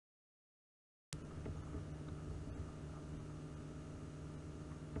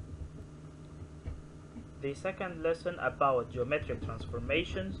The second lesson about geometric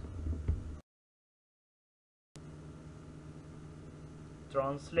transformations.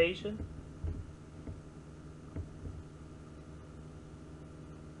 Translation.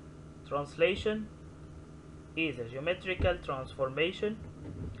 Translation is a geometrical transformation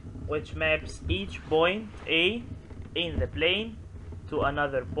which maps each point A in the plane to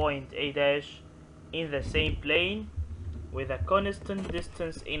another point A dash in the same plane with a constant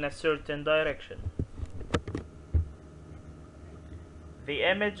distance in a certain direction. The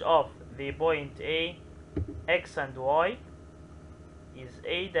image of the point A, x and y, is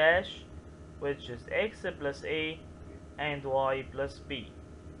A dash, which is x plus A and y plus B.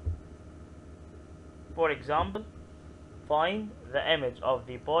 For example, find the image of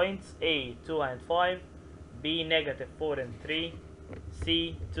the points A 2 and 5, B negative 4 and 3,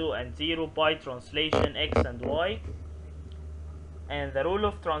 C 2 and 0 by translation x and y, and the rule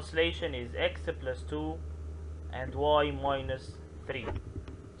of translation is x plus 2 and y minus 3.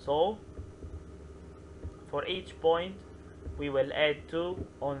 So for each point we will add 2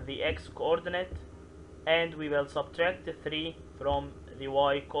 on the x coordinate and we will subtract 3 from the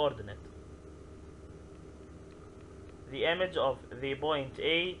y coordinate. The image of the point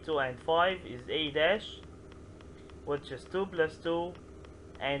A 2 and 5 is A dash, which is 2 plus 2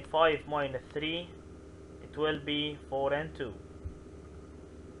 and 5 minus 3. It will be 4 and 2.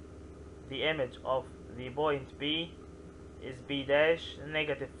 The image of the point B is B dash,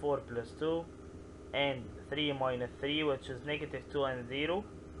 negative 4 plus 2 and 3 minus 3, which is negative 2 and 0.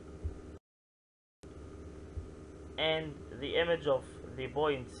 And the image of the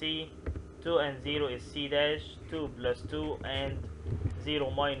point C 2 and 0 is C dash, 2 plus 2 and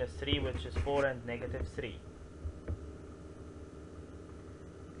 0 minus 3, which is 4 and negative 3.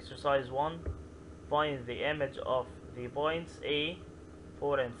 Exercise 1. Find the image of the points A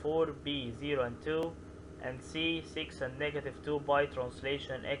 4 and 4, B 0 and 2, and C 6 and negative 2 by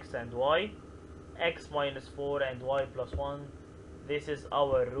translation x and y, x minus 4 and y plus 1. This is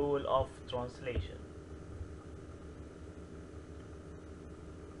our rule of translation.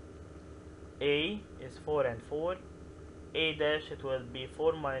 A is 4 and 4, A dash it will be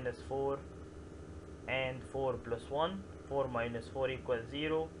 4 minus 4 and 4 plus 1, 4 minus 4 equals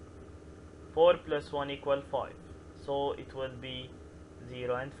 0, 4 plus 1 equals 5, so it will be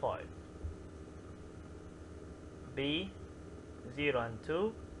 0 and 5. B 0 and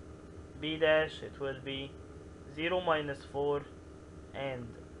 2, B dash it will be 0 minus 4 and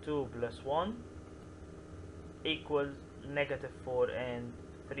 2 plus 1 equals negative 4 and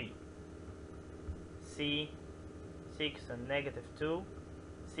 3. C 6 and negative 2,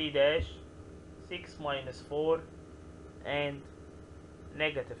 C dash 6 minus 4 and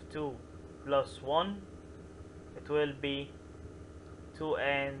negative 2 plus 1, it will be 2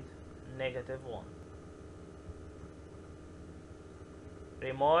 and negative 1.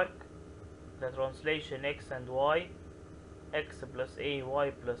 Remark the translation x and y, x plus a,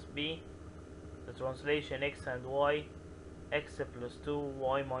 y plus b, the translation x and y, x plus 2,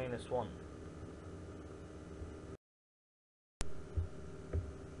 y minus 1.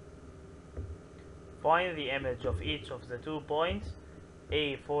 Find the image of each of the 2 points,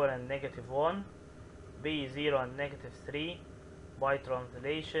 A 4 and negative 1, B 0 and negative 3, by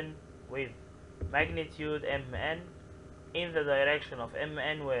translation with magnitude mn in the direction of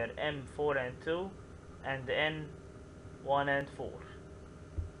mn, where m 4 and 2 and n 1 and 4.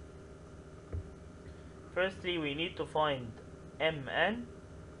 Firstly, we need to find mn.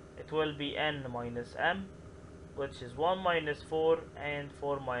 It will be n minus m, which is 1 minus 4 and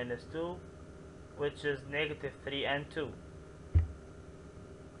 4 minus 2, which is negative 3 and 2.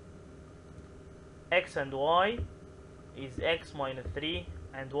 X and y is x minus 3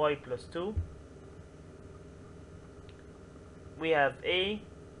 and y plus 2. We have A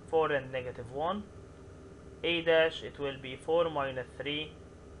 4 and negative 1, A dash it will be 4 minus 3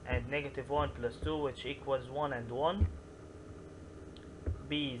 and negative 1 plus 2, which equals 1 and 1.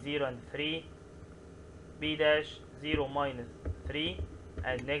 B 0 and 3, B dash 0 minus 3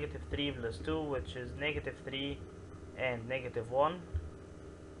 and negative 3 plus 2, which is negative 3 and negative 1.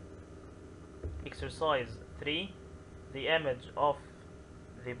 Exercise 3. The image of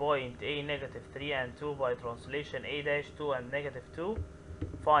the point A negative 3 and 2 by translation A dash 2 and negative 2.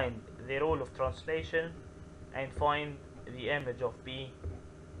 Find the rule of translation and find the image of B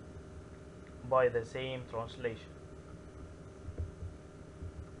by the same translation.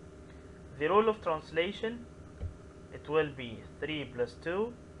 The rule of translation, it will be 3 plus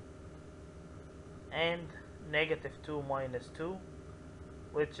 2 and negative 2 minus 2,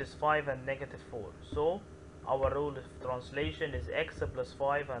 which is 5 and negative 4. So our rule of translation is x plus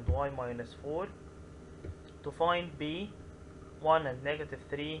 5 and y minus 4. To find b, 1 and negative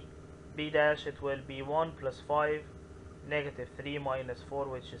 3, b dash, it will be 1 plus 5, negative 3 minus 4,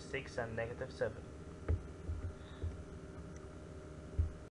 which is 6, and negative 7.